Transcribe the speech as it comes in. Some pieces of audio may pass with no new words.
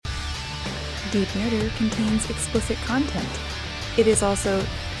Deep Nerder contains explicit content. It is also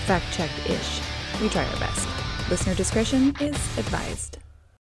fact-checked-ish. We try our best. Listener discretion is advised.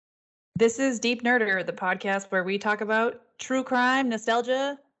 This is Deep Nerder, the podcast where we talk about true crime,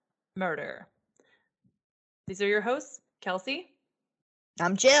 nostalgia, murder. These are your hosts, Kelsey.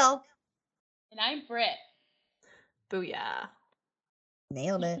 I'm Jill. And I'm Britt. Booyah.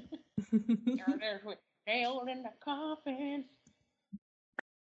 Nailed it. Nailed in the coffin.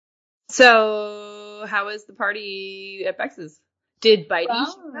 So, how was the party at Bex's? Did Bitey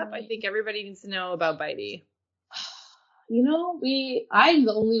show up? I think everybody needs to know about Bitey. You know, I'm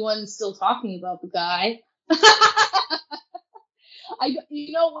the only one still talking about the guy.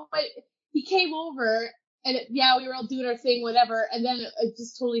 You know what? He came over and we were all doing our thing, whatever. And then I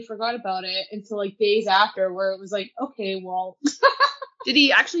just totally forgot about it until like days after, where it was like, okay, well. Did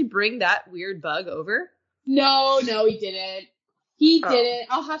he actually bring that weird bug over? No, he didn't. He didn't.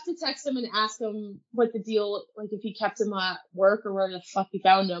 I'll have to text him and ask him what the deal, like if he kept him at work or where the fuck he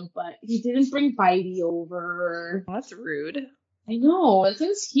found him, but he didn't bring Bitey over. Oh, that's rude. I know, it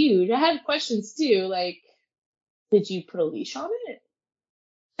was huge. I had questions too, like, did you put a leash on it?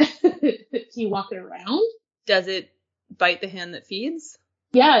 Can you walk it around? Does it bite the hand that feeds?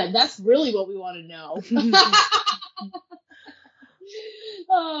 Yeah, that's really what we want to know.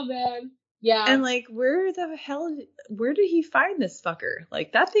 Oh man. Yeah. And like, where did he find this fucker?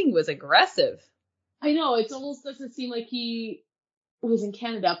 Like, that thing was aggressive. I know, it almost doesn't seem like he was in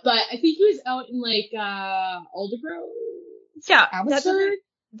Canada, but I think he was out in like, Aldergrove. Yeah, Abbotsford?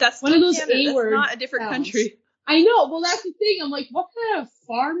 That's one of those A-word. That's not a different country. I know, well that's the thing, I'm like, what kind of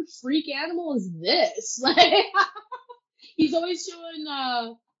farm freak animal is this? Like, he's always showing,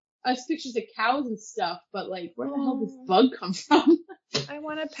 us pictures of cows and stuff, but like, where the hell did this bug come from? I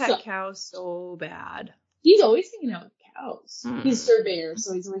want a pet cow so bad. He's always hanging out with cows. He's a surveyor,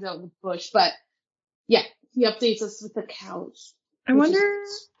 so he's always out in the bush. But yeah, he updates us with the cows. I wonder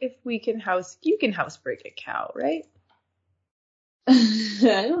if you can housebreak a cow, right?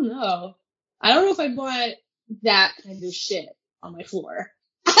 I don't know. I don't know if I want that kind of shit on my floor.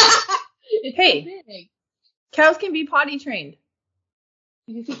 It's so big. Cows can be potty trained.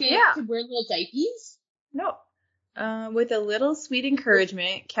 You think they have to wear little diapers? No. With a little sweet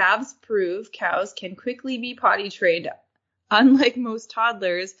encouragement, calves prove cows can quickly be potty trained. Unlike most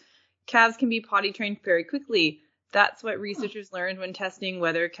toddlers, calves can be potty trained very quickly. That's what researchers learned when testing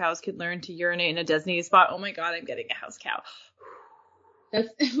whether cows could learn to urinate in a designated spot. Oh my god, I'm getting a house cow. That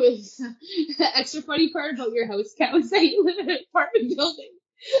was the extra funny part about your house cows that you live in an apartment building.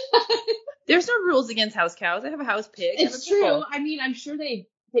 There's no rules against house cows. I have a house pig. It's true. I mean, I'm sure you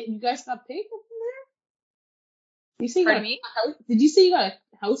guys got pig up in there? You say Pardon me? Did you say you got a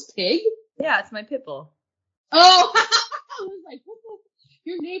house pig? Yeah, it's my pit bull. Oh! I was like, what the?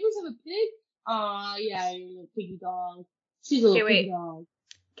 Your neighbors have a pig? Aw, yeah, your little piggy dog. She's a little piggy dog.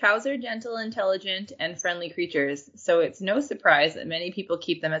 Cows are gentle, intelligent, and friendly creatures, so it's no surprise that many people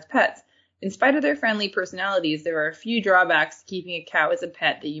keep them as pets. In spite of their friendly personalities, there are a few drawbacks to keeping a cow as a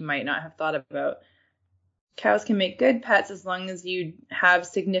pet that you might not have thought about. Cows can make good pets as long as you have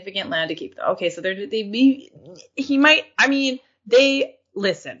significant land to keep them. Okay, so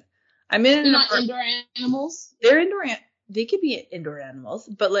listen. I'm in an apartment. Indoor animals? They're indoor they could be indoor animals,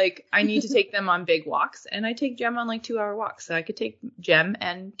 but like I need to take them on big walks, and I take Jem on like 2-hour walks, so I could take Jem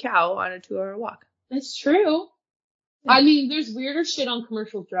and cow on a 2-hour walk. That's true. Yeah. I mean, there's weirder shit on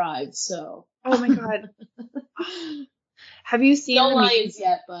commercial drives, so. Oh my god. Have you seen no lions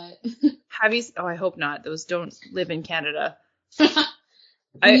yet, but oh, I hope not. Those don't live in Canada.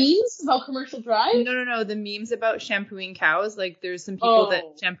 Memes about commercial drive? No. The memes about shampooing cows. Like, there's some people that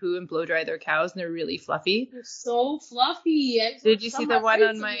shampoo and blow dry their cows, and they're really fluffy. They're so fluffy. Did you see the one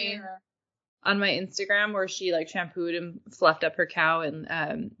on my Instagram where she like shampooed and fluffed up her cow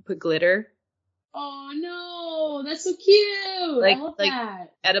and put glitter? Oh no, that's so cute. I love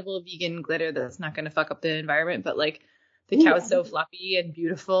that. Edible vegan glitter that's not going to fuck up the environment, but like the cow is so fluffy and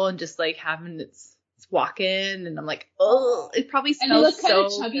beautiful and just like having its walking, and I'm like, oh, it probably smells so good. And they look kind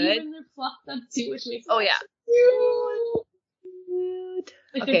of chubby when they're fluffed up too, which makes cute.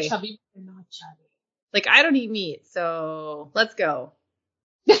 Like they're chubby, but they're not chubby. Like, I don't eat meat, so let's go.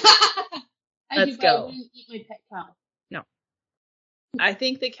 I wouldn't eat my pet cow. No. I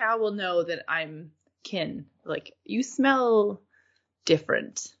think the cow will know that I'm kin. Like, you smell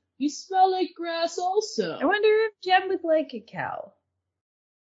different. You smell like grass also. I wonder if Jem would like a cow.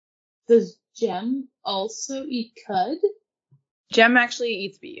 Does Jem also eat cud? Jem actually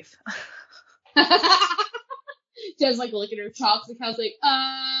eats beef. Jem's like looking at her chops. The cow's like,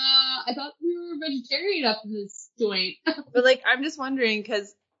 I thought we were vegetarian up in this joint. But like, I'm just wondering,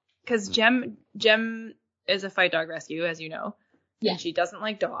 because because Jem is a fight dog rescue, as you know. Yeah. And she doesn't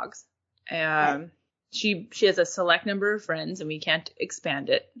like dogs. Right. She has a select number of friends, and we can't expand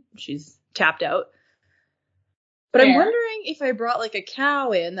it. She's tapped out. But I'm wondering if I brought like a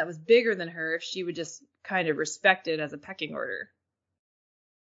cow in that was bigger than her, if she would just kind of respect it as a pecking order.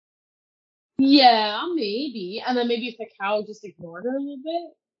 Yeah, maybe. And then maybe if the cow just ignored her a little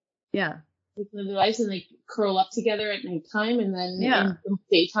bit. Yeah. Like live their lives and they curl up together at nighttime and then Yeah. in the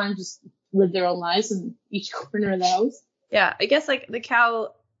daytime just live their own lives in each corner of the house. Yeah, I guess like the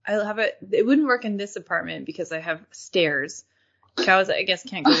cow, it wouldn't work in this apartment because I have stairs. Cows, I guess,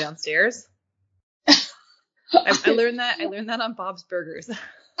 can't go downstairs. I learned that on Bob's Burgers.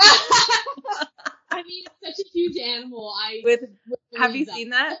 I mean, it's such a huge animal. Have you seen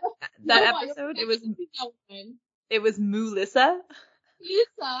that episode? It was Moolissa.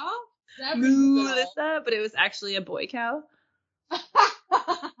 Moolissa, but it was actually a boy cow.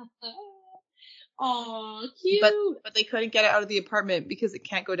 Aw, cute. But they couldn't get it out of the apartment because it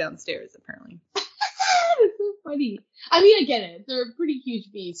can't go downstairs, apparently. That's so funny. I mean, I get it. They're pretty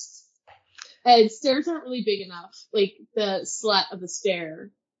huge beasts. And stairs aren't really big enough. Like the slat of the stair.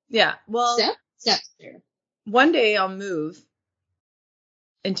 Yeah, well. Step stair. One day I'll move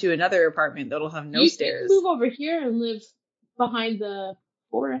into another apartment that'll have no stairs. You can move over here and live behind the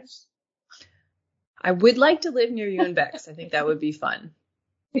forest. I would like to live near you and Bex. I think that would be fun.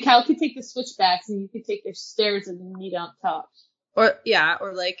 The cow could take the switchbacks and you could take their stairs and meet on top. Or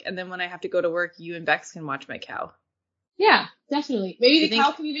like, and then when I have to go to work, you and Bex can watch my cow. Yeah, definitely. Maybe the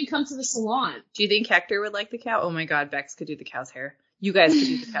cow can even come to the salon. Do you think Hector would like the cow? Oh my god, Bex could do the cow's hair. You guys could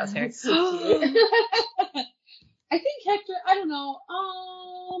do the cow's hair. So cute. I think Hector, I don't know.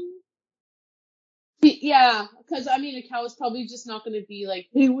 Yeah, because I mean, a cow is probably just not going to be like,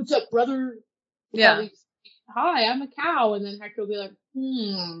 "Hey, what's up, brother?" Yeah. Hi, I'm a cow, and then Hector will be like,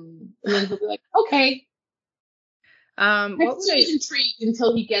 and then he'll be like, okay. Hector's intrigued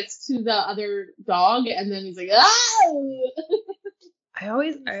until he gets to the other dog, and then he's like, ah! I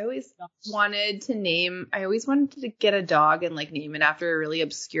always wanted to get a dog and like name it after a really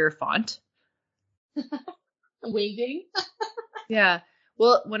obscure font. Wingding? Yeah.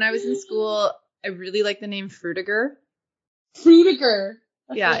 Well, when I was in school, I really liked the name Frutiger. Frutiger.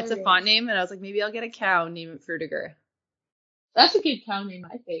 Yeah, it's a font name, and I was like, maybe I'll get a cow and name it Frutiger. That's a good cow name,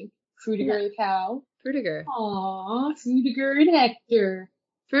 I think. Frutiger the cow. Frutiger. Aww, Frutiger and Hector.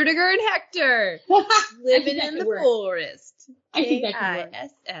 Frutiger and Hector. Living in the forest. I think that could work.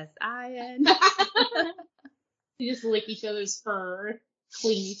 Kissin. They just lick each other's fur,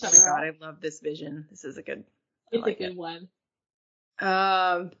 clean each other up. Oh my god, I love this vision. This is a good one.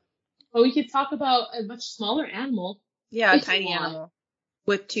 But we could talk about a much smaller animal. Yeah, a tiny animal.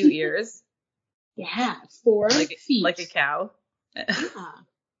 With 2 ears. Yeah, 4 feet. Like a cow. Yeah.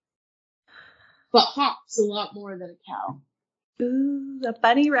 But hops a lot more than a cow. Ooh, a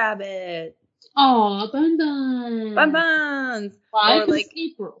bunny rabbit. Aw, Bun Buns. Bun Buns. Why? Or like,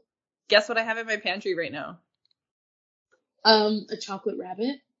 April. Guess what I have in my pantry right now? A chocolate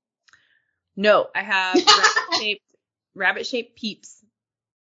rabbit? No, I have rabbit-shaped Peeps.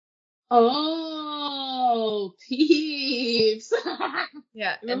 Oh, Peeps.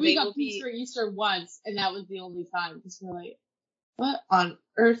 Yeah. Remember we got Peeps for Easter once, and that was the only time, because we're like, what on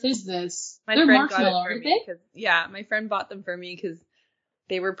earth is this? They're marshmallow, aren't they? Yeah, my friend bought them for me because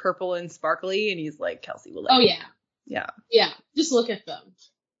they were purple and sparkly, and he's like, Kelsey will like them. Yeah. Yeah. Yeah, just look at them.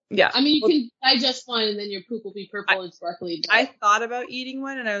 Yeah. I mean, you can digest one, and then your poop will be purple and sparkly. I thought about eating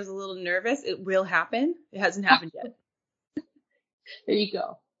one, and I was a little nervous. It will happen. It hasn't happened yet. There you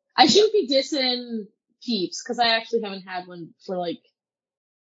go. I shouldn't be dissing Peeps, because I actually haven't had one for, like,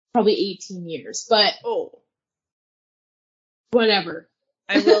 probably 18 years, but... Oh. Whatever.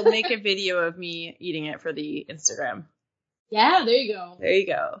 I will make a video of me eating it for the Instagram. Yeah, there you go. There you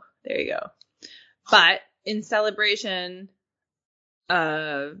go. There you go. But in celebration,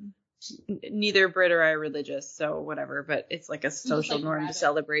 neither Brit or I are religious, so whatever. But it's like a social norm to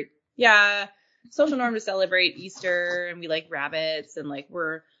celebrate. Yeah, social norm to celebrate Easter, and we like rabbits, and like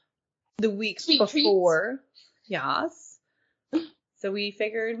we're the weeks before. Yes. So we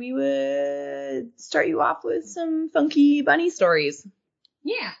figured we would start you off with some funky bunny stories.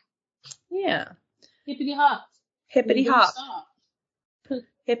 Yeah. Yeah. Hippity hop. Hippity hop.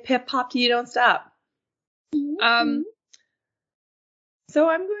 Hip hip hop till you don't stop. Mm-hmm. So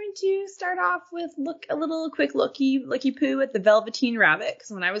I'm going to start off with a little quick looky poo at the Velveteen Rabbit, because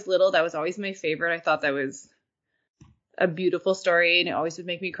when I was little, that was always my favorite. I thought that was a beautiful story, and it always would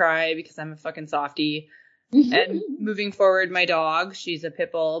make me cry because I'm a fucking softie. And moving forward, my dog, she's a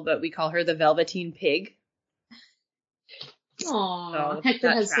pit bull, but we call her the Velveteen Pig. Aw, So Hector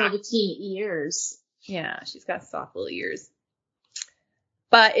that has tracks. velveteen ears. Yeah, she's got soft little ears.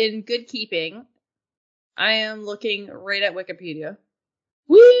 But in good keeping, I am looking right at Wikipedia.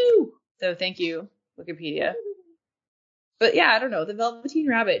 Woo! So thank you, Wikipedia. But yeah, I don't know. The Velveteen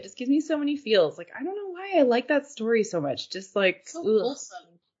Rabbit just gives me so many feels. Like, I don't know why I like that story so much. Just like, So ugh. wholesome.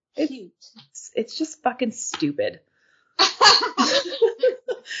 Cute. It's just fucking stupid.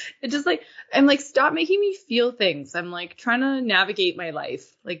 It just like, I'm like, stop making me feel things. I'm like trying to navigate my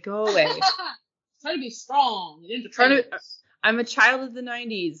life. Like, go away. Try to be strong. I'm a child of the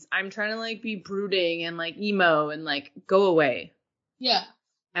 90s. I'm trying to like be brooding and like emo and like go away. Yeah.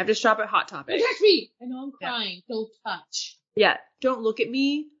 I have to shop at Hot Topic. Don't touch me. I know I'm crying. Yeah. Don't touch. Yeah. Don't look at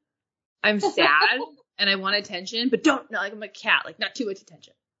me. I'm sad and I want attention, but don't, not like I'm a cat, like not too much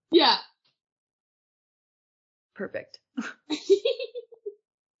attention. Yeah. Perfect.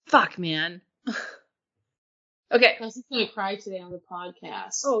 Fuck, man. Okay. I was just gonna cry today on the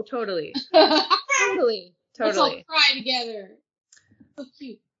podcast. Oh, totally. Totally. Let's all cry together. So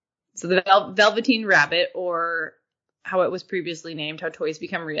cute. So the Velveteen Rabbit, or how it was previously named, How Toys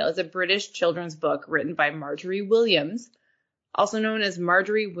Become Real, is a British children's book written by Marjorie Williams, also known as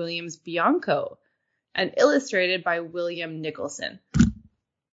Marjorie Williams Bianco, and illustrated by William Nicholson.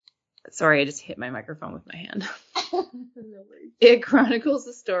 Sorry, I just hit my microphone with my hand. No worries. It chronicles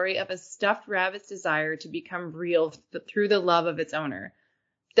the story of a stuffed rabbit's desire to become real through the love of its owner.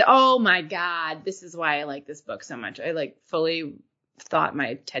 Oh my God, this is why I like this book so much. I like fully thought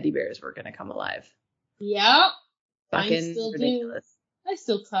my teddy bears were going to come alive. Yep. Fucking ridiculous. I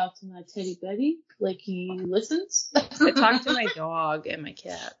still talk to my teddy buddy, like he listens. I talk to my dog and my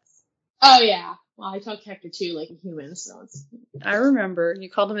cats. Oh yeah. Well, I talk to Hector too, like a human, so it's... I remember you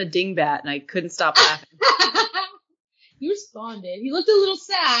called him a dingbat and I couldn't stop laughing. He responded. He looked a little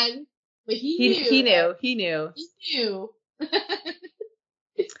sad, but he knew. He knew.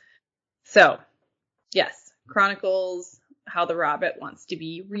 So, yes, chronicles how the rabbit wants to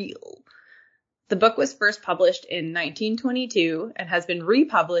be real. The book was first published in 1922 and has been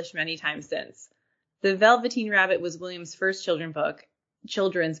republished many times since. The Velveteen Rabbit was Williams' first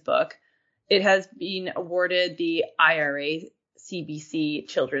children's book. It has been awarded the IRA CBC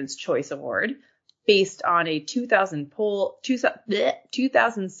Children's Choice Award based on a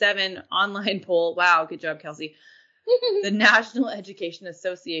 2007 online poll. Wow, good job, Kelsey. The National Education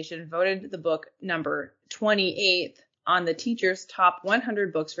Association voted the book number 28th on the teacher's top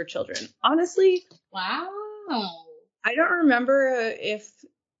 100 books for children. Honestly, wow. I don't remember if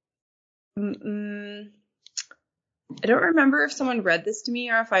someone read this to me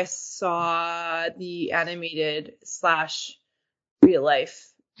or if I saw the animated / real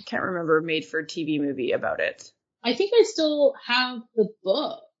life, I can't remember, made for TV movie about it. I think I still have the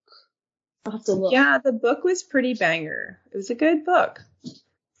book. I'll have to look. Yeah, the book was pretty banger. It was a good book.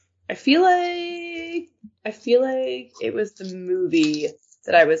 I feel like it was the movie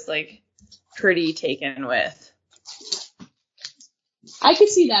that I was like pretty taken with. I could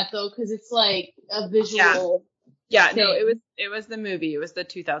see that though, because it's like a visual. Yeah, no, it was the movie. It was the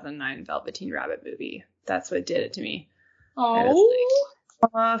 2009 Velveteen Rabbit movie. That's what did it to me. Oh.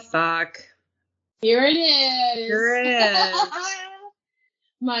 Like, oh fuck. Here it is. Here it is.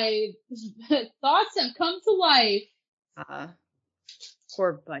 My thoughts have come to life.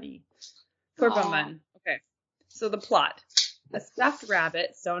 Poor Bunny. Poor Bun. Okay. So the plot. A stuffed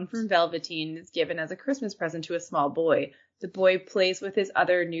rabbit sewn from velveteen is given as a Christmas present to a small boy. The boy plays with his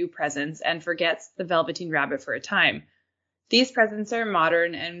other new presents and forgets the Velveteen Rabbit for a time. These presents are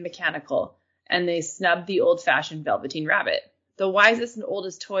modern and mechanical, and they snub the old-fashioned Velveteen Rabbit. The wisest and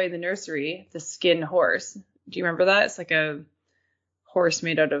oldest toy in the nursery, the skin horse. Do you remember that? It's like a horse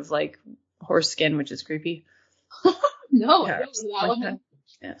made out of like horse skin, which is creepy. No, yeah, I don't know that one.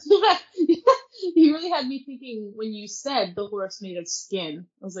 Yeah. You really had me thinking when you said the horse made of skin.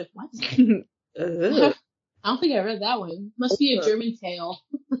 I was like, what? I don't think I read that one. Must be a German tale.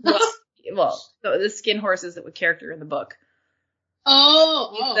 well, so the skin horse is the character in the book. He's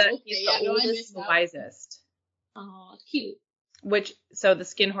the oldest, the wisest. Oh, cute. So the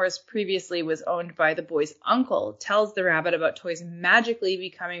skin horse previously was owned by the boy's uncle, tells the rabbit about toys magically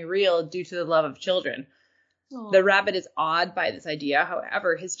becoming real due to the love of children. Aww. The rabbit is awed by this idea.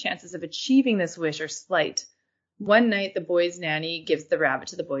 However, his chances of achieving this wish are slight. One night, the boy's nanny gives the rabbit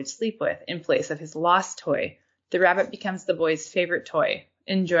to the boy to sleep with in place of his lost toy. The rabbit becomes the boy's favorite toy,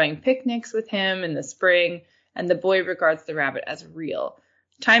 enjoying picnics with him in the spring, and the boy regards the rabbit as real.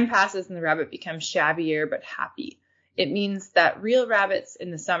 Time passes and the rabbit becomes shabbier but happy. It means that real rabbits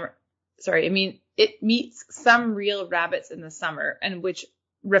in the summer, it meets some real rabbits in the summer, and which,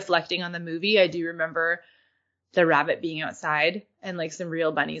 reflecting on the movie, I do remember the rabbit being outside, and like some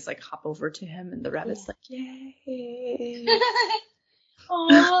real bunnies like hop over to him, and the rabbit's like, yay.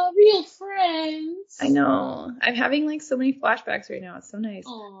 Aw, real friends. I know. I'm having like so many flashbacks right now. It's so nice.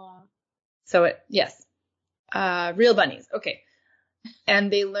 Aw. So yes. Real bunnies. Okay.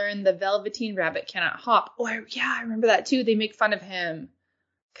 And they learn the Velveteen Rabbit cannot hop. Oh, I remember that too. They make fun of him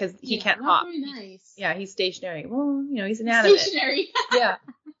because he can't hop. Very nice. Yeah, he's stationary. Well, he's inanimate. Stationary. Yeah.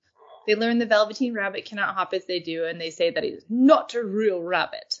 They learn the Velveteen Rabbit cannot hop as they do, and they say that he's not a real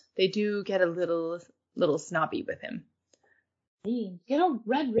rabbit. They do get a little snobby with him. Get a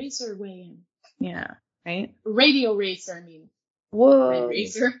red racer weigh in. Yeah, right? Radio racer, I mean. Whoa. Red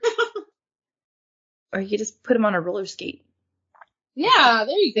racer. Or you could just put him on a roller skate. Yeah,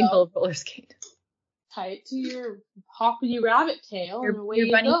 there you Single roller skate. Tie it to your hoppity rabbit tail and away your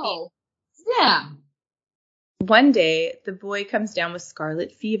you bunny go. Yeah. One day, the boy comes down with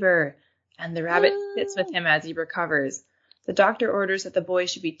scarlet fever, and the rabbit sits with him as he recovers. The doctor orders that the boy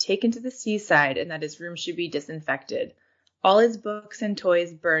should be taken to the seaside and that his room should be disinfected. All his books and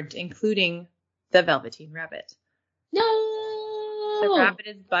toys burnt, including the Velveteen Rabbit. No! The rabbit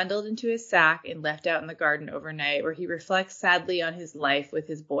is bundled into his sack and left out in the garden overnight, where he reflects sadly on his life with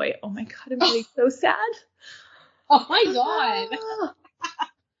his boy. Oh my god, I'm getting so sad. Oh my god.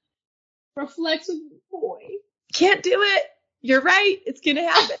 Reflects with the boy. Can't do it. You're right. It's gonna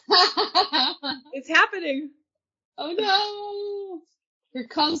happen. It's happening. Oh no. Here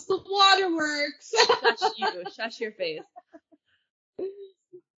comes the waterworks. Shush you. Shush your face.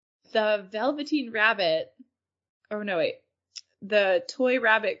 The Velveteen Rabbit. Oh no, wait. The toy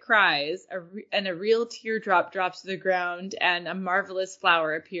rabbit cries, and a real teardrop drops to the ground, and a marvelous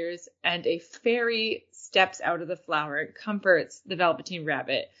flower appears, and a fairy steps out of the flower and comforts the Velveteen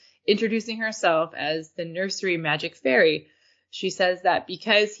Rabbit, introducing herself as the nursery magic fairy. She says that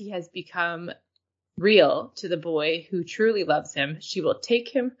because he has become real to the boy who truly loves him, she will take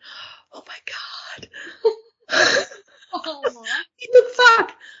him. Oh my god. Oh. What the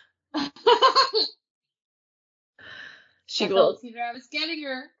fuck? She will. Rabbit's getting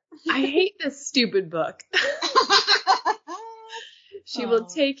her. I hate this stupid book. She will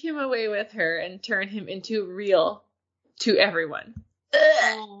take him away with her and turn him into real to everyone.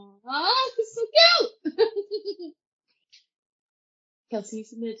 Oh, it's so cute. Kelsey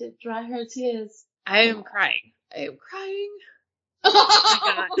submitted dry her tears. I am crying. I am crying.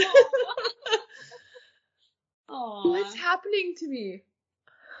 Oh my god. What's happening to me?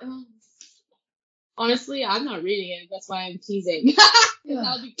 Honestly, I'm not reading it. That's why I'm teasing. Yeah.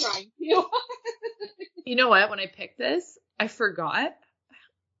 I'll be crying too. You know what? When I picked this, I forgot.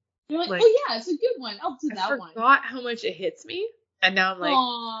 You're like, oh yeah, it's a good one. I'll do that one. I forgot how much it hits me. And now I'm like,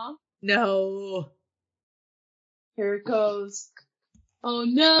 aww. No. Here it goes. Oh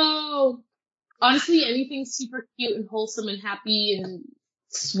no. Honestly, anything super cute and wholesome and happy and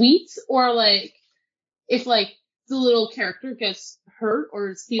sweet, or like, if like the little character gets hurt or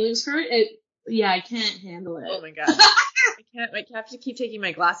his feelings hurt, I can't handle it. Oh my god. I have to keep taking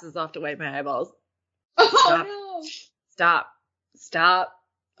my glasses off to wipe my eyeballs. Oh Stop. no. Stop.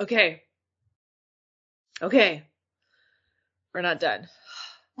 Okay. We're not done.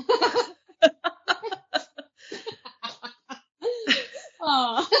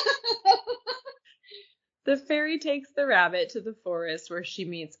 The fairy takes the rabbit to the forest where she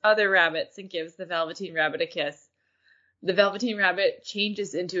meets other rabbits and gives the Velveteen Rabbit a kiss. The Velveteen Rabbit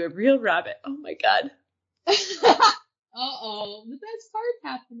changes into a real rabbit. Oh my god. Uh-oh. The best part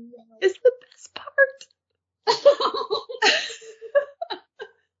happened. It's the best part.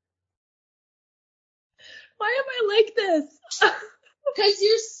 Why am I like this? Because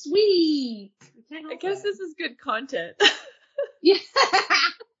you're sweet. I guess this is good content. Yeah.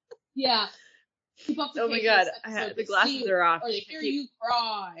 Yeah. Keep up the oh my god, the glasses are off. Or they hear you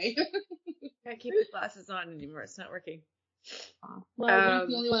cry. Can't keep the glasses on anymore. It's not working. Well, you're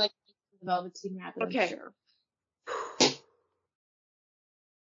the only one that can do the Velveteen Rabbit, okay. I'm sure.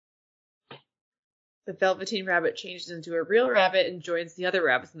 The Velveteen Rabbit changes into a real rabbit and joins the other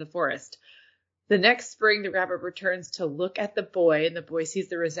rabbits in the forest. The next spring, the rabbit returns to look at the boy, and the boy sees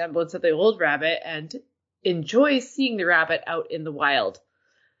the resemblance of the old rabbit and enjoys seeing the rabbit out in the wild.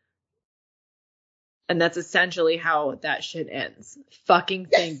 And that's essentially how that shit ends. Fucking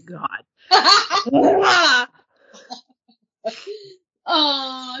thank God.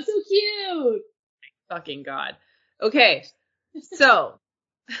 Oh, so cute. Fucking God. Okay, so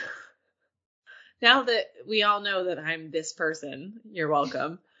now that we all know that I'm this person, you're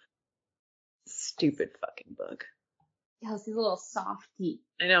welcome. Stupid fucking book. He's a little softy.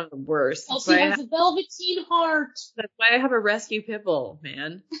 I know I'm the worst. Also, he has a velveteen heart. That's why I have a rescue pit bull,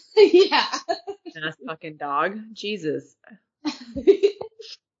 man. Yeah. Ass fucking dog. Jesus.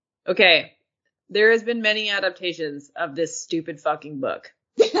 Okay. There has been many adaptations of this stupid fucking book.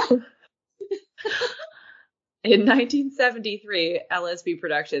 In 1973, LSB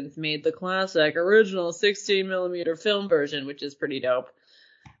Productions made the classic original 16mm film version, which is pretty dope.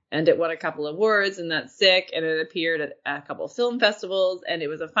 And it won a couple awards, and that's sick. And it appeared at a couple film festivals, and it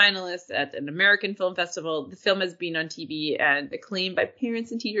was a finalist at an American film festival. The film has been on TV and acclaimed by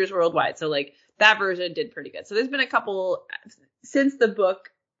parents and teachers worldwide. So, like, that version did pretty good. So there's been a couple since the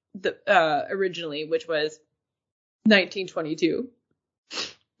book, originally, which was 1922.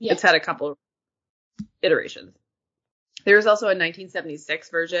 Yeah. It's had a couple iterations. There was also a 1976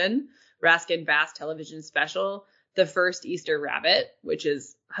 version, Raskin Bass television special, The First Easter Rabbit, which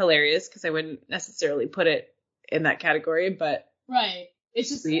is hilarious because I wouldn't necessarily put it in that category, but right, it's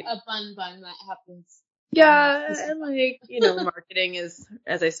just a fun that happens. Yeah, and like, marketing is,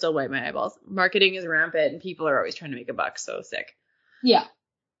 as I still wipe my eyeballs, marketing is rampant and people are always trying to make a buck, so sick. Yeah.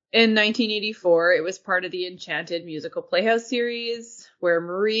 In 1984, it was part of the Enchanted musical Playhouse series, where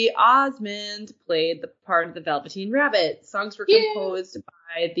Marie Osmond played the part of the Velveteen Rabbit. Songs were composed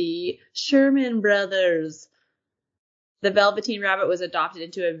by the Sherman Brothers. The Velveteen Rabbit was adopted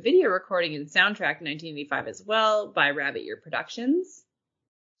into a video recording and soundtrack in 1985 as well by Rabbit Ear Productions.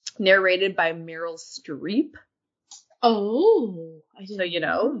 Narrated by Meryl Streep. Oh, I didn't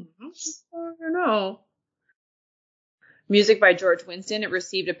know. I don't know. Music by George Winston. It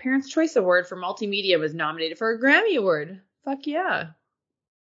received a Parents' Choice Award for Multimedia and was nominated for a Grammy Award. Fuck yeah.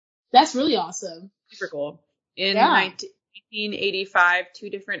 That's really awesome. Super cool. In 1985, 2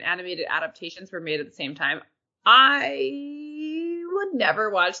 different animated adaptations were made at the same time. I would never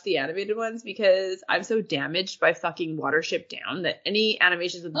watch the animated ones because I'm so damaged by fucking Watership Down that any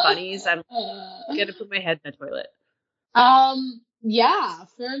animations with bunnies, I'm gonna put my head in the toilet. Yeah,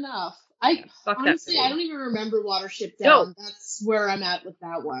 fair enough. Honestly, I don't even remember Watership Down. No. That's where I'm at with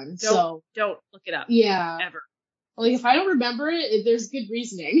that one. Don't look it up. Yeah. Ever. Like, if I don't remember it, there's good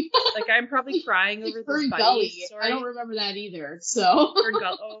reasoning. Like, I'm probably crying over this bunny story. I don't remember that either, so.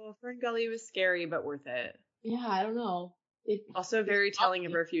 Fern Gully was scary, but worth it. Yeah, I don't know. Also very telling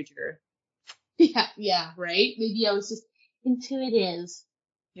of our future. Yeah, right? Maybe I was just intuitive.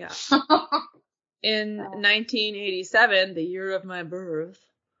 Yeah. In 1987, the year of my birth,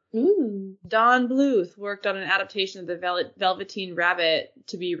 Don Bluth worked on an adaptation of the Velveteen Rabbit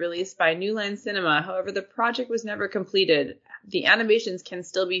to be released by New Line Cinema. However, the project was never completed. The animations can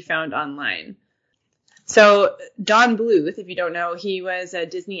still be found online. So Don Bluth, if you don't know, he was a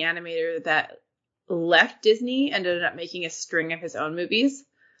Disney animator that left Disney, ended up making a string of his own movies.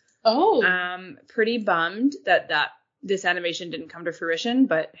 Pretty bummed that this animation didn't come to fruition,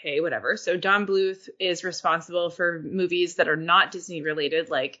 but hey, whatever. So Don Bluth is responsible for movies that are not Disney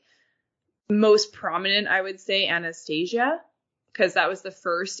related, like most prominent, I would say, Anastasia, because that was the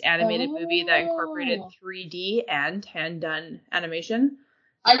first animated movie that incorporated 3D and hand-done animation.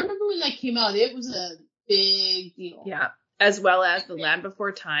 I remember when that came out. It was a big deal. Yeah, as well as The Land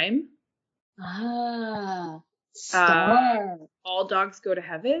Before Time. Star. All Dogs Go to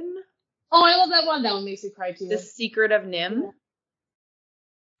Heaven. Oh, I love that one. That one makes me cry too. The Secret of Nim.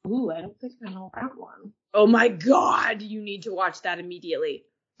 Ooh, I don't think I know that one. Oh my god, you need to watch that immediately.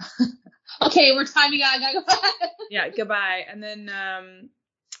 Okay, we're timing out. I gotta go. Yeah, goodbye. And then,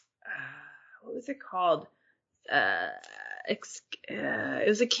 what was it called? It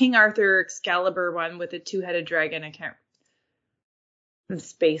was a King Arthur Excalibur one with a 2-headed dragon. I'm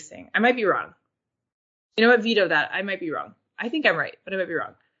spacing. I might be wrong. You know what? Veto that. I might be wrong. I think I'm right, but I might be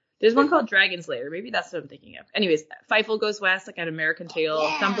wrong. There's one called Dragon Slayer. Maybe that's what I'm thinking of. Anyways, Fievel Goes West, like an American Tale.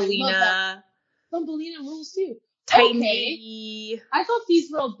 Yeah, Thumbelina. Thumbelina rules too. Titan Okay. I thought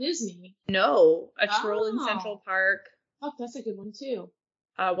these were all Disney. No, A Troll in Central Park. Oh, that's a good one too.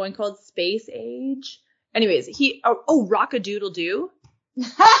 One called Space Age. Anyways, Rock-a-Doodle-Doo.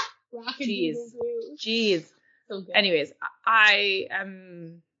 Rock-a-Doodle-Doo. Jeez. So good. Anyways,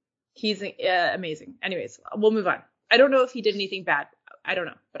 he's amazing. Anyways, we'll move on. I don't know if he did anything bad. I don't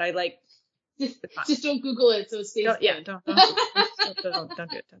know, but I like. Just don't Google it, so it stays. Don't do it. Don't do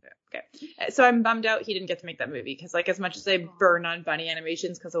it. Okay. So I'm bummed out he didn't get to make that movie because, like, as much as I burn on bunny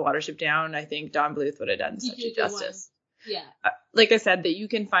animations because of Watership Down, I think Don Bluth would have done such a justice. Yeah. Like I said, that you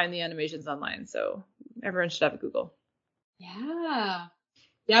can find the animations online, so everyone should have a Google. Yeah.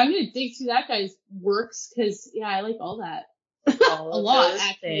 Yeah, I'm gonna dig through that guy's works because I like all that. A lot,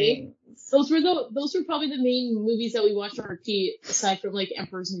 actually. Things. Those were probably the main movies that we watched on repeat, aside from like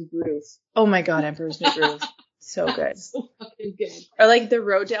Emperor's New Groove. Oh my god, Emperor's New Groove. So good. So fucking good. Or like the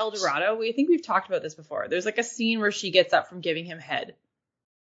Road to El Dorado. I think we've talked about this before. There's like a scene where she gets up from giving him head.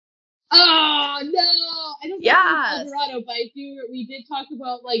 Oh no! I don't think Yes. El Dorado, but we did talk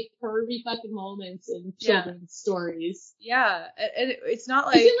about like pervy fucking moments in children's stories. Yeah, and it's not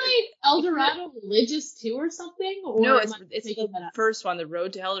like... Is it like El Dorado religious too or something? Or no, am I it's making the that up? first one, the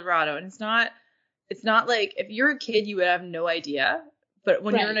Road to El Dorado, and it's not like, if you're a kid, you would have no idea, but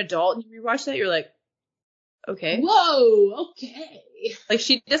when you're an adult and you rewatch that, you're like, okay. Whoa, okay. Like,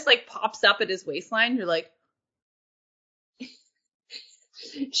 she just like pops up at his waistline, you're like...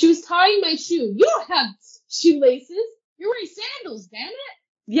 She was tying my shoe. You don't have shoelaces. You're wearing sandals, damn it.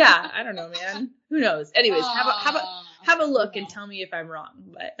 Yeah, I don't know, man. Who knows? Anyways, have a look and tell me if I'm wrong.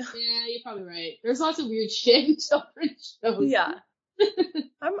 But yeah, you're probably right. There's lots of weird shit in children's shows. Yeah,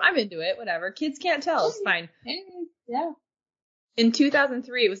 I'm into it. Whatever. Kids can't tell. It's fine. Yeah. In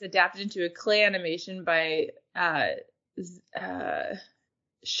 2003, it was adapted into a clay animation by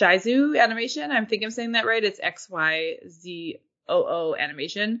Shizu Animation. I think I'm saying that right. It's XYZOO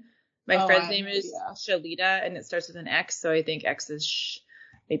Animation. My friend's name is Shalita, and it starts with an X, so I think X is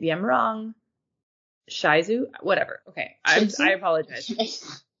maybe I'm wrong. Shizu? Whatever. Okay. I apologize.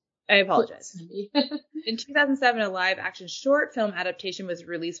 I apologize. In 2007, a live-action short film adaptation was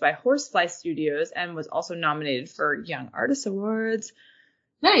released by Horsefly Studios and was also nominated for Young Artist Awards.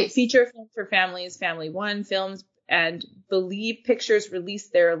 Nice. Feature film for families, Family One Films, and Believe Pictures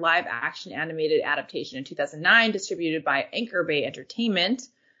released their live-action animated adaptation in 2009, distributed by Anchor Bay Entertainment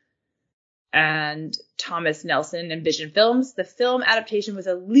and Thomas Nelson and Vision Films. The film adaptation was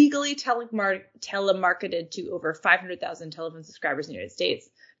illegally telemarketed to over 500,000 telephone subscribers in the United States.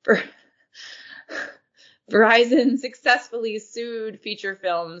 Verizon successfully sued feature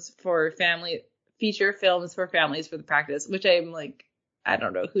films for families for the practice, which I'm like, I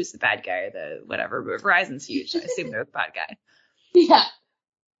don't know who's the bad guy or the whatever, but Verizon's huge. I assume they're the bad guy. Yeah.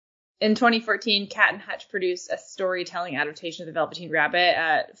 In 2014, Cat and Hutch produced a storytelling adaptation of The Velveteen Rabbit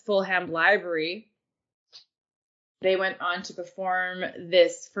at Fulham Library. They went on to perform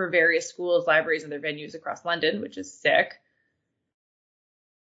this for various schools, libraries, and their venues across London, which is sick.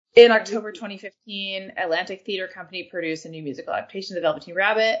 In October 2015, Atlantic Theatre Company produced a new musical adaptation of The Velveteen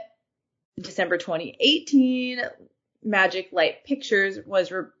Rabbit. In December 2018, Magic Light Pictures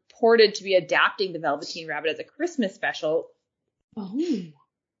was reported to be adapting The Velveteen Rabbit as a Christmas special. Oh.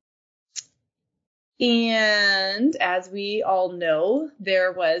 And as we all know,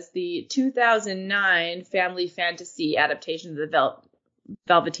 there was the 2009 family fantasy adaptation of The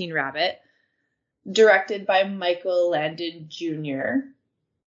Velveteen Rabbit, directed by Michael Landon Jr.,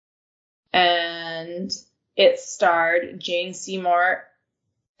 and it starred Jane Seymour,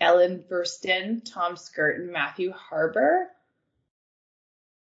 Ellen Burstyn, Tom Skerritt, and Matthew Harbour.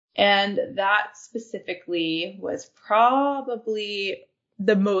 And that specifically was probably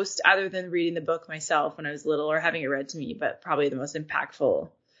the most, other than reading the book myself when I was little or having it read to me, but probably the most impactful.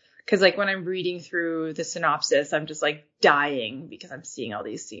 Because like when I'm reading through the synopsis, I'm just like dying because I'm seeing all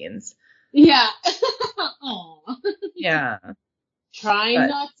these scenes. Yeah. Aww. Yeah. Trying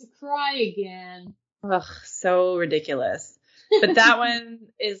not to cry again. Ugh, so ridiculous. But that one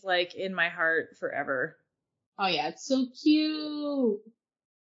is like in my heart forever. Oh yeah, it's so cute.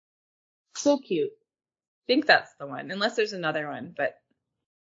 So cute. I think that's the one, unless there's another one, but.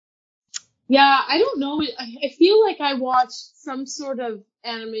 Yeah, I don't know. I feel like I watched some sort of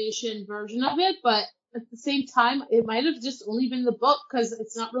animation version of it, but at the same time, it might have just only been the book because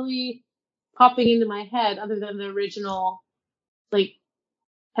it's not really popping into my head other than the original, like,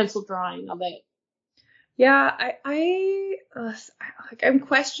 pencil drawing of it. Yeah, I'm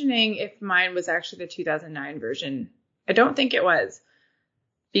questioning if mine was actually the 2009 version. I don't think it was,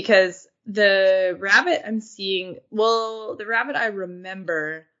 because the rabbit I'm seeing, the rabbit I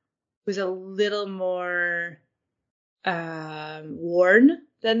remember was a little more worn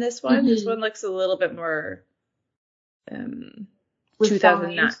than this one. Mm-hmm. This one looks a little bit more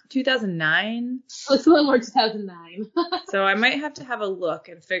 2009. 2009. Oh, it's a little more 2009. So I might have to have a look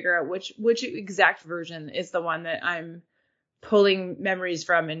and figure out which exact version is the one that I'm pulling memories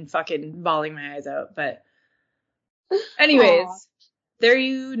from and fucking bawling my eyes out. But anyways, there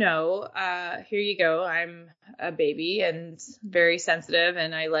you know. Here you go. I'm a baby and very sensitive,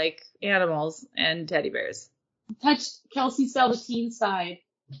 and I like animals and teddy bears. Touch Kelsey's Velveteen side.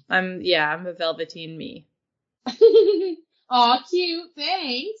 I'm a Velveteen me. Aw, cute.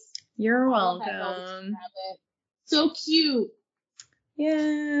 Thanks. You're welcome. So cute.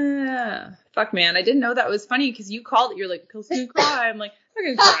 Yeah. Fuck, man. I didn't know that was funny because you called it. You're like, Kelsey's gonna cry. I'm like,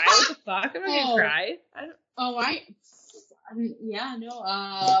 I'm not gonna cry. What the fuck? I'm not gonna cry.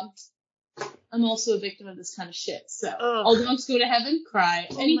 I'm also a victim of this kind of shit. So Ugh. all dogs go to heaven, cry.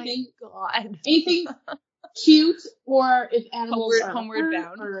 Oh Anything my God. anything cute, or if animals are Homeward hurt,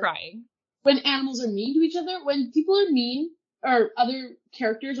 bound, or crying. when animals are mean to each other, when people are mean, or other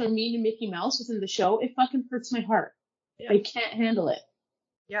characters are mean to Mickey Mouse within the show, it fucking hurts my heart. Yeah. I can't handle it.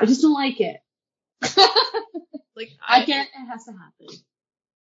 Yeah. I just don't like it. Like I get it has to happen.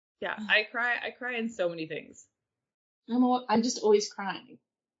 Yeah, I cry in so many things. I'm just always crying.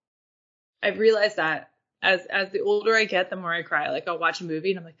 I've realized that as the older I get, the more I cry. Like I'll watch a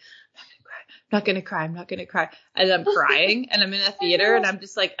movie and I'm like, I'm not gonna cry. And I'm crying and I'm in a theater and I'm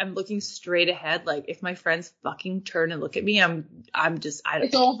just like, I'm looking straight ahead. Like if my friends fucking turn and look at me,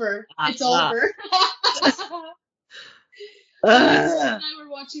 It's over. It's over. Ugh. and I were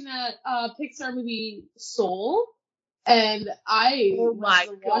watching that Pixar movie Soul, and I my must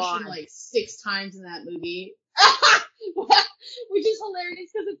have watched it God. like 6 times in that movie. Which is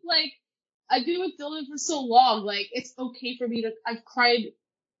hilarious because it's like, I've been with Dylan for so long, like, it's okay for me to, I've cried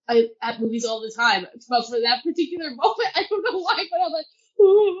at movies all the time, but for that particular moment, I don't know why, but I'm like,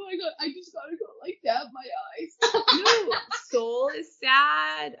 oh my God, I just gotta go, like, dab my eyes. No, Soul is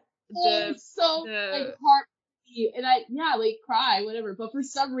sad. It's so, like, heartbeat, and like, cry, whatever, but for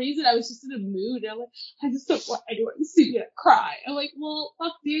some reason, I was just in a mood, and I'm like, I just don't want anyone to see me cry. I'm like, well,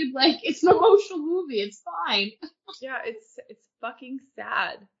 fuck, dude, like, it's an emotional movie, it's fine. Yeah, it's fucking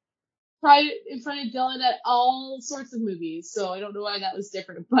sad. Cried in front of Dylan at all sorts of movies, so I don't know why that was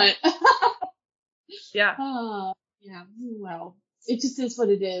different, but Yeah. yeah, well, it just is what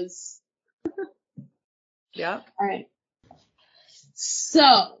it is. Yeah. Alright.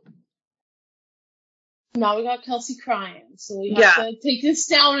 So, now we got Kelsey crying, so we have to take this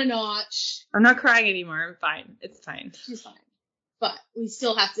down a notch. I'm not crying anymore. I'm fine. It's fine. She's fine. But we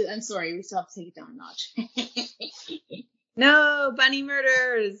still have to, I'm sorry, we still have to take it down a notch. No, bunny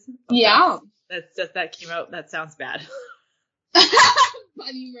murders. Yeah. That came out. That sounds bad.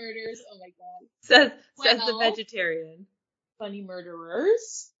 Bunny murders, oh my God. Says the Well, vegetarian. Bunny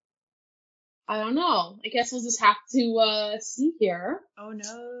murderers? I don't know. I guess we'll just have to see here. Oh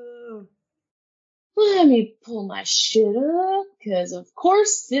no. Let me pull my shit up, because of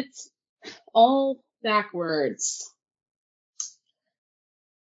course it's all backwards.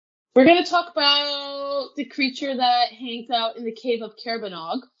 We're going to talk about the creature that hangs out in the cave of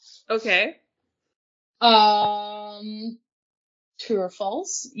Kerbanog. Okay. True or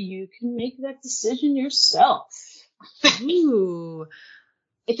false? You can make that decision yourself. Ooh.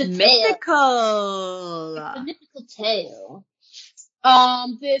 It's a mythical. It's a mythical tale.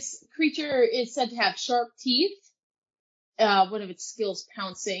 This creature is said to have sharp teeth. One of its skills,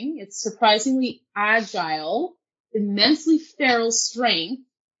 pouncing. It's surprisingly agile, immensely feral strength,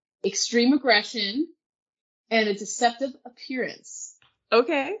 extreme aggression, and a deceptive appearance.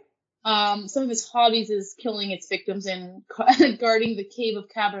 Okay. Some of its hobbies is killing its victims and guarding the cave of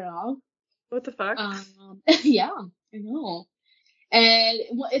Cabernog. What the fuck? Yeah, I know. And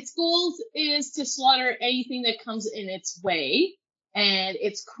its goals is to slaughter anything that comes in its way, and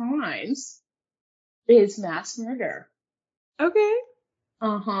its crimes is mass murder. Okay.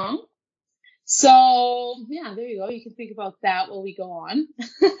 Uh-huh. So, yeah, there you go. You can think about that while we go on.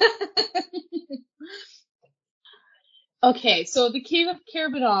 Okay, so the Cave of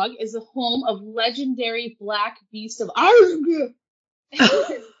Kerbanog is the home of legendary black beast of Arg.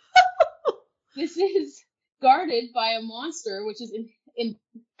 This is guarded by a monster which is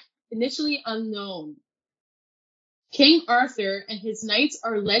initially unknown. King Arthur and his knights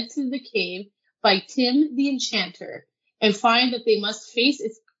are led to the cave by Tim the Enchanter and find that they must face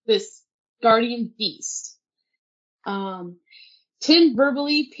this guardian beast. Tim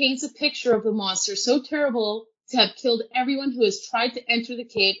verbally paints a picture of the monster so terrible to have killed everyone who has tried to enter the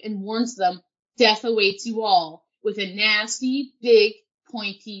cave and warns them, death awaits you all, with a nasty, big,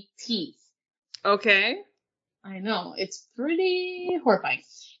 pointy teeth. Okay. I know, it's pretty horrifying.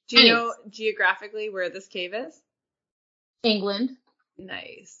 Do you know geographically where this cave is? England.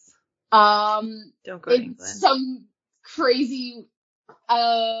 Nice. Don't go to England. Some crazy,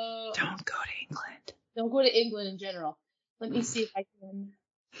 Don't go to England. Don't go to England in general. Let me see if I can.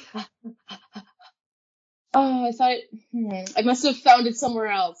 Oh, I thought I must have found it somewhere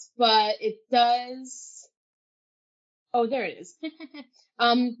else, but it does. Oh, there it is.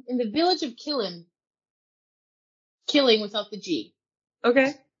 In the village of Killin. Killing without the G.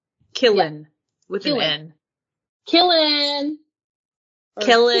 Okay. Killin. With Killin. an N. Killin.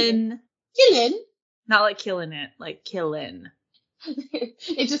 Killin. Killin. Not like killing it, like killin.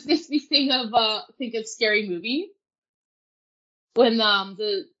 It just makes me think of Scary Movie. When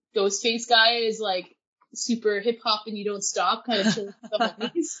the Ghostface guy is like super hip hop and you don't stop kind of show with the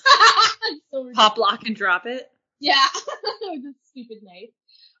homies. So Pop, lock, and drop it. Yeah, with a stupid knife.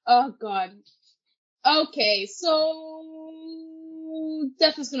 Oh god. Okay, so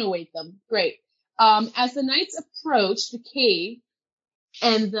death is gonna await them. Great. As the knights approach the cave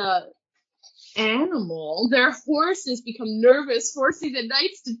and the animal, their horses become nervous, forcing the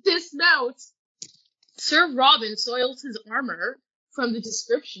knights to dismount. Sir Robin soils his armor from the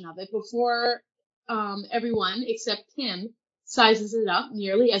description of it before everyone except Tim sizes it up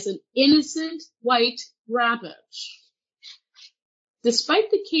nearly as an innocent white rabbit. Despite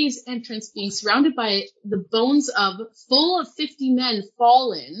the cave's entrance being surrounded by the bones of full of 50 men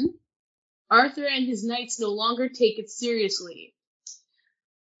fallen, Arthur and his knights no longer take it seriously.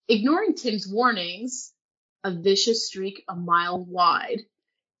 Ignoring Tim's warnings, a vicious streak a mile wide,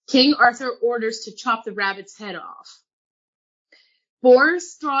 King Arthur orders to chop the rabbit's head off.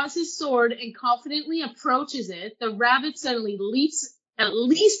 Bors draws his sword and confidently approaches it. The rabbit suddenly leaps at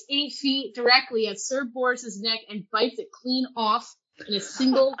least 8 feet directly at Sir Boris's neck and bites it clean off in a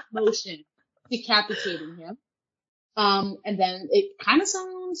single motion, decapitating him. And then it kind of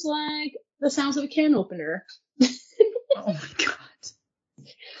sounds like the sounds of a can opener. Oh my god.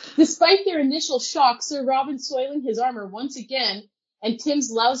 Despite their initial shock, Sir Robin soiling his armor once again, and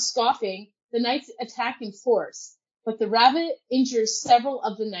Tim's loud scoffing, the knights attack in force. But the rabbit injures several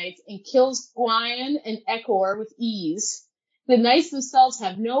of the knights and kills Gwion and Echor with ease. The knights themselves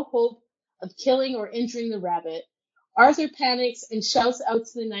have no hope of killing or injuring the rabbit. Arthur panics and shouts out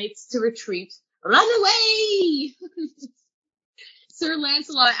to the knights to retreat. Run away! Sir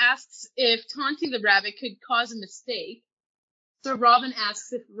Lancelot asks if taunting the rabbit could cause a mistake. Sir Robin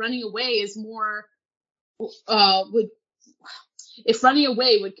asks if running away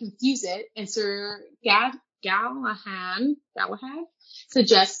would confuse it, and Sir Galahad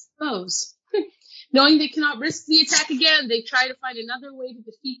suggests bows. Knowing they cannot risk the attack again, they try to find another way to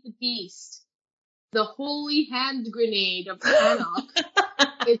defeat the beast. The holy hand grenade of Anok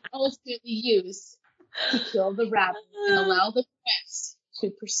is ultimately used to kill the rabbit and allow the quest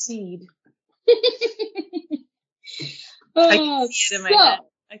to proceed. I can see it in my head.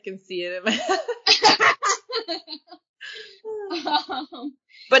 I can see it in my head.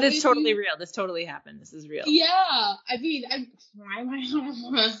 But it's totally real. This totally happened. This is real. Yeah, I mean,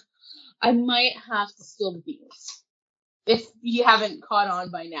 I might have to spill the beans if you haven't caught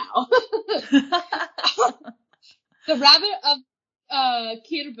on by now. The rabbit of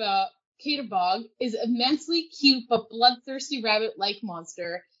Caterbog is immensely cute but bloodthirsty rabbit-like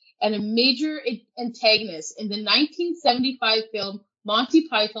monster and a major antagonist in the 1975 film Monty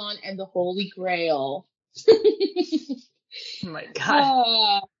Python and the Holy Grail. Oh my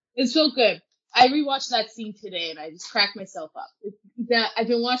god. It's so good. I rewatched that scene today and I just cracked myself up. I've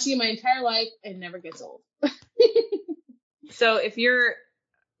been watching it my entire life and it never gets old. So if you're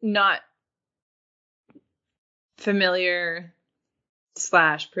not familiar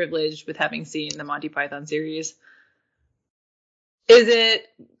 / privileged with having seen the Monty Python series, is it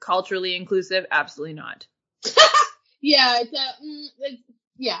culturally inclusive? Absolutely not. Yeah,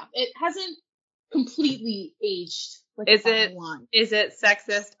 it hasn't completely aged. Like is it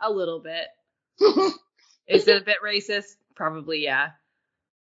sexist? A little bit. Is it a bit racist? Probably, yeah.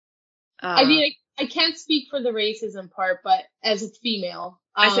 I mean, I can't speak for the racism part, but as a female,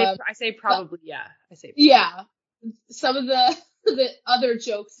 I say probably, yeah. Yeah, some of the other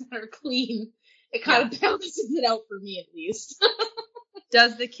jokes that are clean, it kind of balances it out for me at least.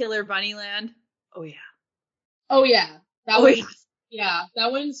 Does the killer bunny land? Oh yeah. Oh yeah.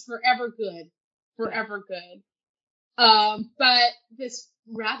 That one's forever good. Forever good. But this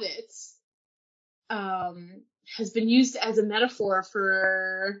rabbit has been used as a metaphor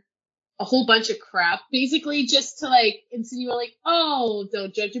for a whole bunch of crap. Basically just to like insinuate like, oh,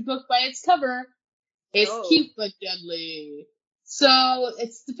 don't judge a book by its cover. It's cute but deadly. So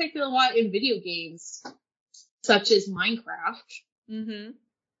it's depicted a lot in video games, such as Minecraft.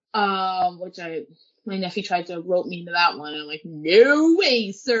 Mm-hmm. Which my nephew tried to rope me into that one. And I'm like, no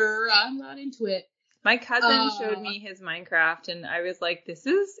way, sir. I'm not into it. My cousin showed me his Minecraft, and I was like, it's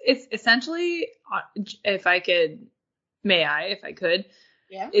essentially, if I could.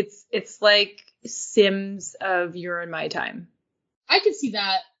 Yeah. It's like Sims of your and my time. I could see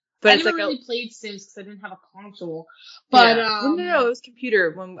that. But I it's never like really played Sims because I didn't have a console. But no, it was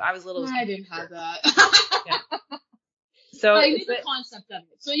computer when I was little. I didn't have that. Yeah. So I knew the concept of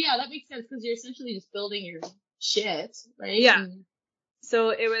it. So yeah, that makes sense because you're essentially just building your shit, right? Yeah.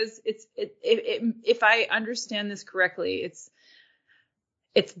 So if I understand this correctly,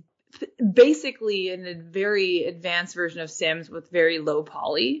 it's basically a very advanced version of Sims with very low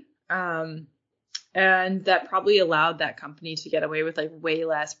poly. And that probably allowed that company to get away with like way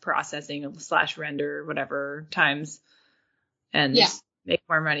less processing / render whatever times and make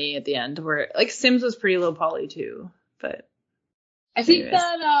more money at the end. Where like Sims was pretty low poly too, but I think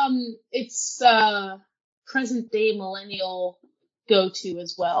that it's present day millennial go-to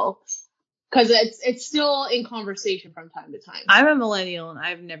as well, because it's still in conversation from time to time. I'm a millennial and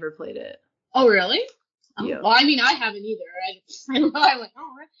I've never played it. Oh really? Yeah. Well, I mean, I haven't either. I don't know. I'm like,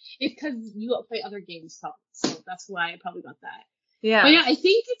 oh, it's because you play other games, so that's why I probably got that. Yeah. But yeah, I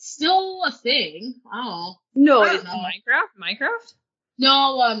think it's still a thing. Oh. No, I it's don't know. Minecraft?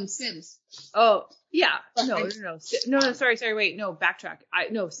 No, Sims. Oh, yeah. No. Sorry. Wait, no, backtrack.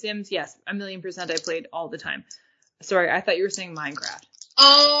 Sims, yes. 1,000,000% I played all the time. Sorry, I thought you were saying Minecraft.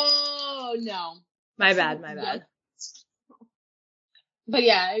 Oh, no. My bad. But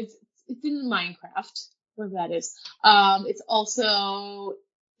yeah, it's in Minecraft, whatever that is. It's also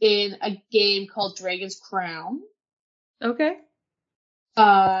in a game called Dragon's Crown. Okay.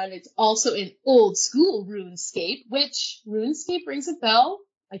 And it's also in old school RuneScape, which RuneScape rings a bell.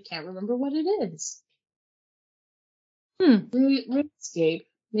 I can't remember what it is. RuneScape.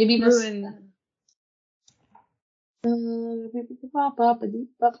 Maybe Ruin.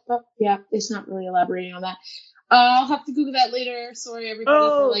 Yeah, it's not really elaborating on that. I'll have to Google that later. Sorry, everybody,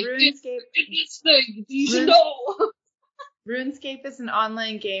 for like RuneScape. this thing. You should know. RuneScape is an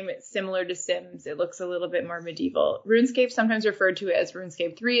online game. It's similar to Sims. It looks a little bit more medieval. RuneScape, sometimes referred to as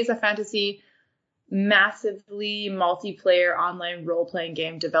RuneScape 3, is a fantasy, massively multiplayer online role-playing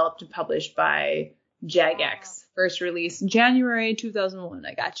game developed and published by Jagex. First release January 2001.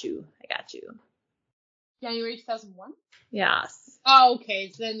 I got you. January 2001? Yes. Oh,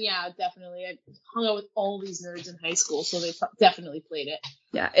 okay. Then, yeah, definitely. I hung out with all these nerds in high school, so they definitely played it.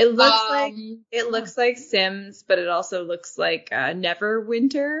 Yeah, it looks like Sims, but it also looks like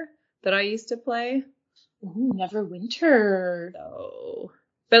Neverwinter that I used to play. Ooh, Neverwinter. So,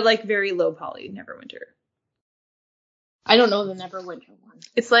 but like very low poly Neverwinter. I don't know the Neverwinter one.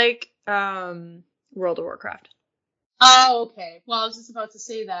 It's like World of Warcraft. Oh, okay. Well, I was just about to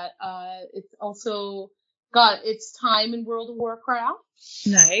say that. It's also got its time in World of Warcraft.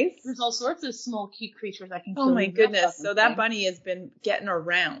 Nice. There's all sorts of small, cute creatures that can kill Oh my you. goodness. So that bunny has been getting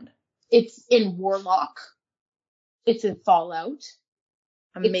around. It's in Warlock. It's in Fallout.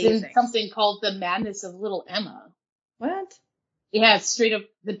 Amazing. It's in something called The Madness of Little Emma. What? Yeah, it's straight up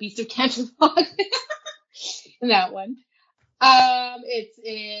The Beast of Canterlot. In that one. It's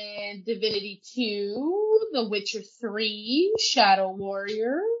in Divinity 2, The Witcher 3, Shadow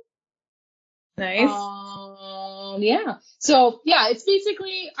Warrior. Nice. Yeah. So, yeah, it's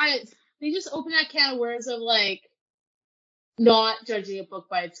basically, they just open that can of worms of, like, not judging a book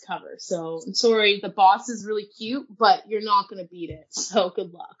by its cover. So, I'm sorry, the boss is really cute, but you're not gonna beat it. So,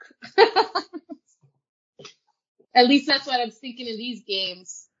 good luck. At least that's what I was thinking of these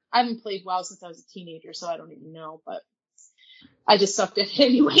games. I haven't played WoW since I was a teenager, so I don't even know, but I just sucked at it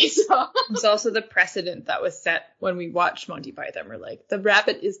anyway, so. It's also the precedent that was set when we watched Monty Python. We're like, the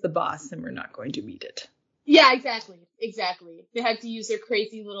rabbit is the boss and we're not going to beat it. Yeah, exactly. They had to use their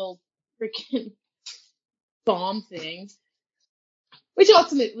crazy little freaking bomb thing. Which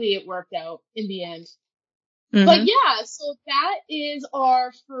ultimately it worked out in the end. Mm-hmm. But yeah, so that is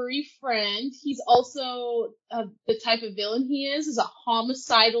our furry friend. He's also, the type of villain he is a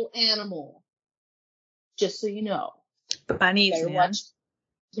homicidal animal. Just so you know. Bunnies, man.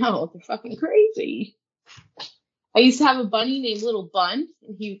 No, they're fucking crazy. I used to have a bunny named Little Bun,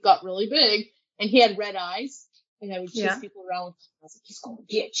 and he got really big, and he had red eyes, and I would chase people around with him. I was like, he's gonna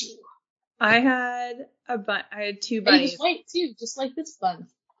get you. I had two bunnies. And he was white too, just like this bun.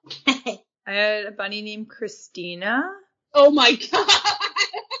 I had a bunny named Christina. Oh my god!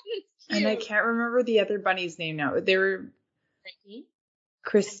 And I can't remember the other bunny's name now. They were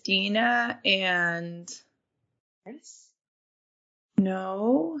Christina and Chris?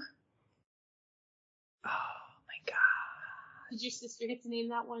 No. Oh my god. Did your sister get to name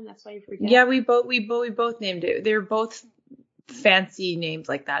that one? That's why you forget. Yeah, we both named it. They were both fancy names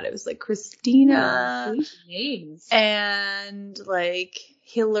like that. It was like Christina names. And like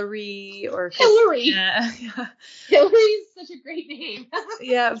Hillary or Hillary. Yeah. Hillary's such a great name.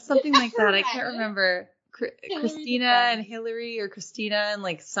 Yeah, something like that. I can't remember. Christina and Hillary, or Christina and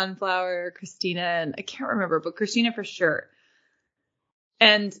like Sunflower, or Christina and I can't remember, but Christina for sure.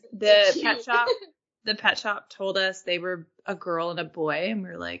 And the pet shop told us they were a girl and a boy, and we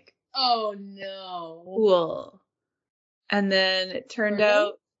were like, oh no, cool. And then it turned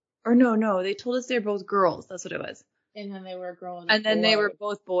out, or no, they told us they were both girls. That's what it was. And then they were a girl and a boy. And then they were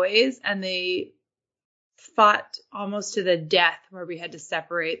both boys, and they fought almost to the death where we had to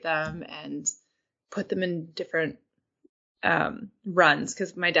separate them, and put them in different runs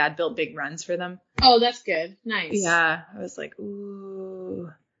because my dad built big runs for them. Oh, that's good. Nice. Yeah, I was like, ooh.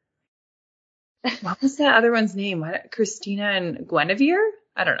 What was that other one's name? What, Christina and Guinevere?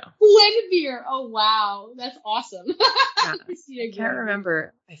 I don't know. Guinevere. Oh, wow. That's awesome. Yeah, Christina I can't Guinevere.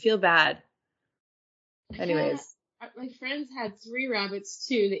 remember. I feel bad. Anyways. My friends had 3 rabbits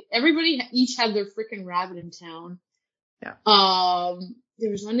too. Everybody each had their freaking rabbit in town. Yeah. There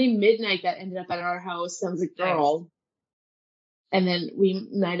was one named Midnight that ended up at our house. That was a girl. Nice. And then we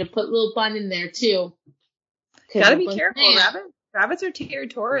might have put Little Bun in there too. Gotta be careful. Rabbits are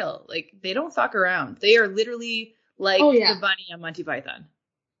territorial. Like, they don't fuck around. They are literally like the bunny on Monty Python.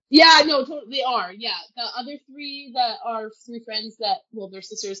 Yeah, no, totally. They are. Yeah. The other 3 that are 3 friends that, well, their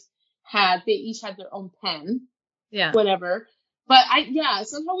sisters they each had their own pen. Yeah. Whatever. But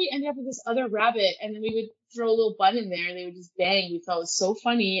somehow we ended up with this other rabbit, and then we would throw a Little Bun in there, and they would just bang. We thought it was so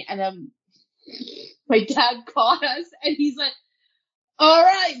funny. And then my dad caught us, and he's like, all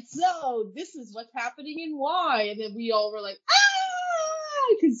right, so this is what's happening and why. And then we all were like, ah!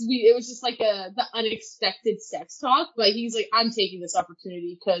 Because it was just like the unexpected sex talk. But he's like, I'm taking this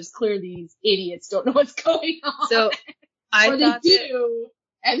opportunity because clearly these idiots don't know what's going on. So I or thought they do.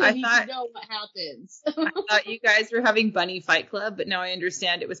 And then you know what happens. I thought you guys were having Bunny Fight Club, but now I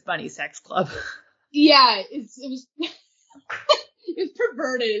understand it was Bunny Sex Club. Yeah, it was it's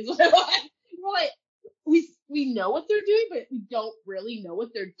perverted. Is what it was. We're like, we know what they're doing, but we don't really know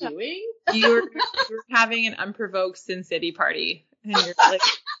what they're doing. You were having an unprovoked Sin City party, and you're like,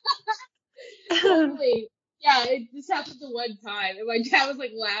 totally. Yeah, it just happened the one time, and my dad was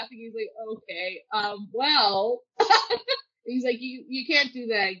like laughing. He's like, okay, well. He's like, you can't do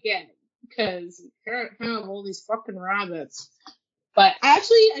that again because you can't have all these fucking rabbits. But I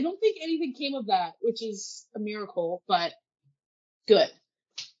don't think anything came of that, which is a miracle, but good.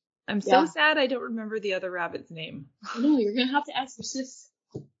 I'm so sad I don't remember the other rabbit's name. No, you're going to have to ask your sis.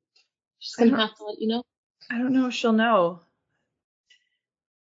 She's going to have to let you know. I don't know if she'll know.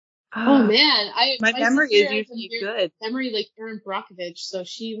 Oh, man. My memory is usually good. Memory like Erin Brockovich, so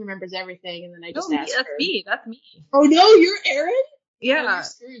she remembers everything, and then I just ask her. That's me. Oh, no, you're Erin? Yeah.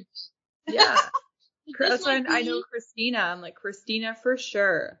 Yeah. That's why I know Christina. I'm like, Christina for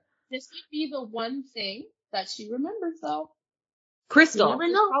sure. This might be the one thing that she remembers, though. Crystal. You never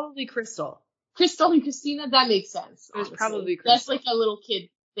know. Probably Crystal. Crystal and Christina, that makes sense. It was probably Crystal. That's like a little kid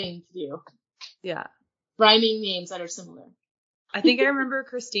thing to do. Yeah. Rhyming names that are similar. I think I remember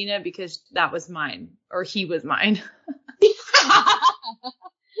Christina because that was mine. Or he was mine. He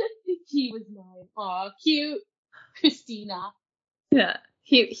was mine. Aw, cute. Christina. Yeah.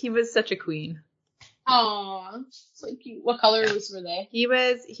 He was such a queen. Aw, so cute. What colors were they? He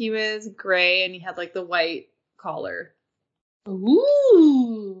was gray and he had like the white collar.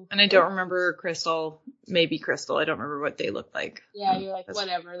 Ooh. And I don't remember Crystal. Maybe Crystal. I don't remember what they looked like. Yeah, you're like,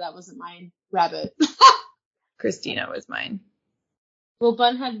 whatever. That wasn't mine. Rabbit. Christina was mine. Little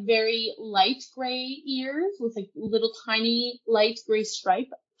Bun had very light gray ears with a little tiny light gray stripe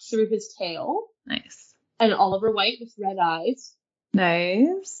through his tail. Nice. And Oliver White with red eyes.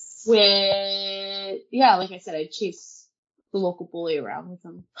 Nice. Like I said, I'd chase the local bully around with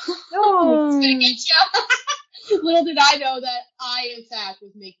him. Oh. It's gonna get you. Little did I know that I, in fact,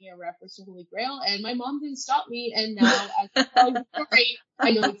 was making a reference to Holy Grail, and my mom didn't stop me, and now, as I tell the story,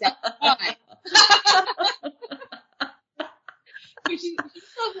 I know exactly why. She's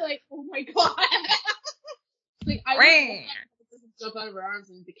probably like, oh my god. Like, I wouldn't jump out of her arms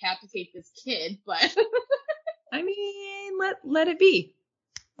and decapitate this kid, but. I mean, let it be.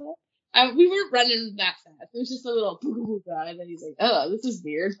 We weren't running that fast. It was just a little boo guy, and then he's like, oh, this is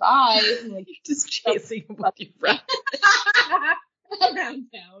weird. Bye. And like, just chasing him with your friend. Around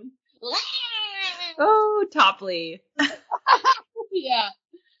town. Oh, Topley. Yeah.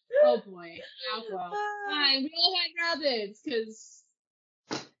 Oh boy. Oh well. Fine. We all had rabbits, because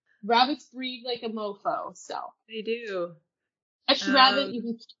rabbits breed like a mofo, so. They do. Extra rabbit, you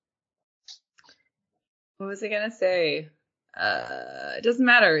can. What was I gonna say? It doesn't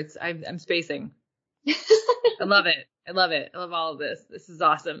matter. I'm spacing. I love it. I love all of this. This is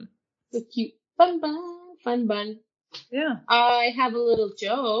awesome. So cute. Fun bun. Yeah. I have a little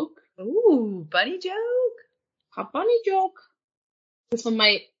joke. Ooh, bunny joke? A bunny joke. This one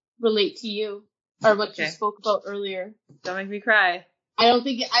might relate to you, or what you spoke about earlier. Don't make me cry. I don't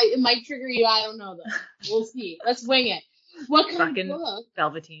think it might trigger you. I don't know though. We'll see. Let's wing it. What kind Fucking of book?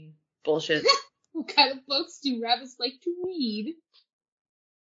 Velveteen bullshit. What kind of books do rabbits like to read?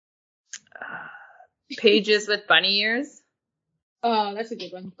 Pages with bunny ears. Oh, that's a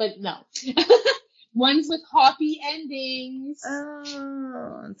good one, but no. Ones with happy endings.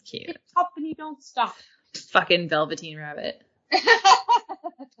 Oh, that's cute. It's company don't stop. Fucking Velveteen Rabbit.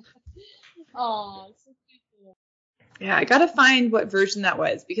 Oh, it's so cute. Yeah, I gotta find what version that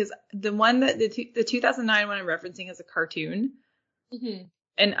was because the one that the 2009 one I'm referencing is a cartoon,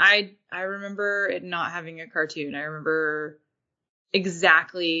 and I remember it not having a cartoon. I remember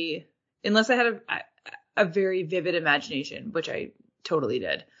exactly, unless I had a very vivid imagination, which I totally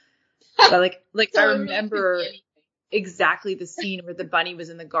did. But like I remember exactly the scene where the bunny was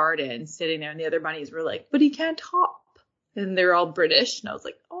in the garden sitting there, and the other bunnies were like, "But he can't hop," and they're all British, and I was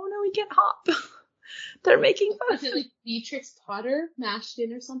like, "Oh no, he can't hop." They're making fun. Is it like Beatrix Potter mashed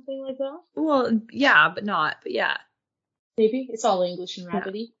in or something like that? Well, yeah, but not. But yeah. Maybe it's all English and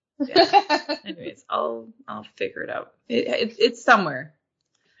rabbity. Yeah. Anyways, I'll figure it out. It's somewhere.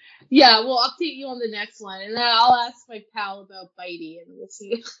 Yeah, we'll update you on the next one, and then I'll ask my pal about Bitey, and we'll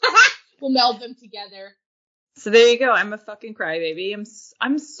see. We'll meld them together. So there you go. I'm a fucking crybaby.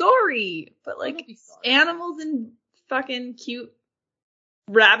 I'm sorry, but like animals and fucking cute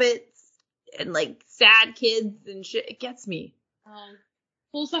rabbits and like sad kids and shit, it gets me.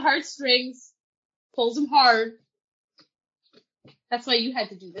 Pulls the heartstrings, pulls them hard. That's why you had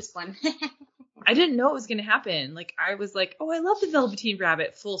to do this one. I didn't know it was gonna happen. Like I was like, oh, I love the Velveteen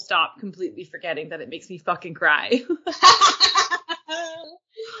Rabbit. Full stop. Completely forgetting that it makes me fucking cry.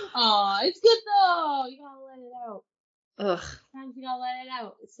 Aw, it's good though. You gotta let it out. Ugh. Sometimes you gotta let it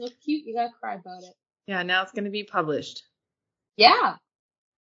out. It's so cute. You gotta cry about it. Yeah. Now it's gonna be published. Yeah.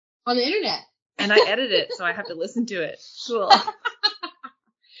 On the internet. And I edit it, so I have to listen to it. Cool.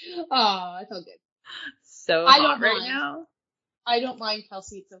 Oh, I feel good. So I hot don't right mind. now. I don't mind,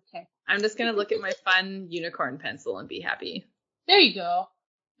 Kelsey. It's okay. I'm just gonna look at my fun unicorn pencil and be happy. There you go.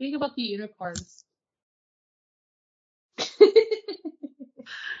 Think about the unicorns.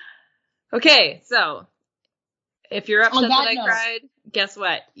 Okay, so if you're upset that I note. cried, guess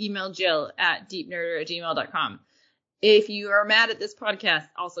what? Email Jill at deepnerder@gmail.com. If you are mad at this podcast,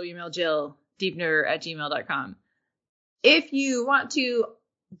 also email Jill, deepnerder@gmail.com. If you want to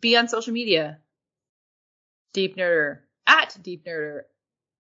be on social media, deepnerder @deepnerder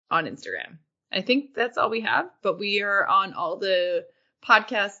on Instagram. I think that's all we have, but we are on all the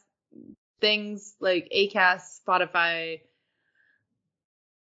podcast things like Acast, Spotify,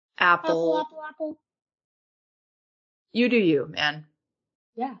 Apple. You do you, man.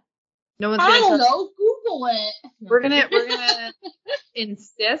 Yeah. No one's I gonna don't know. Google it. We're gonna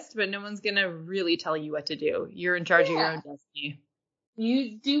insist, but no one's gonna really tell you what to do. You're in charge of your own destiny.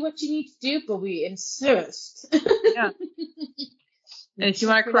 You do what you need to do, but we insist. Yeah. And if you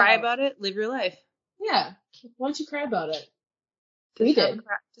want to cry about it, live your life. Yeah. Why don't you cry about it?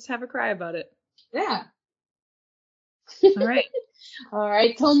 Just have a cry about it. Yeah. All right. All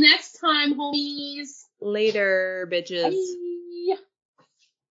right. Till next time, homies. Later, bitches. Bye.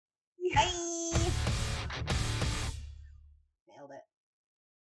 Bye.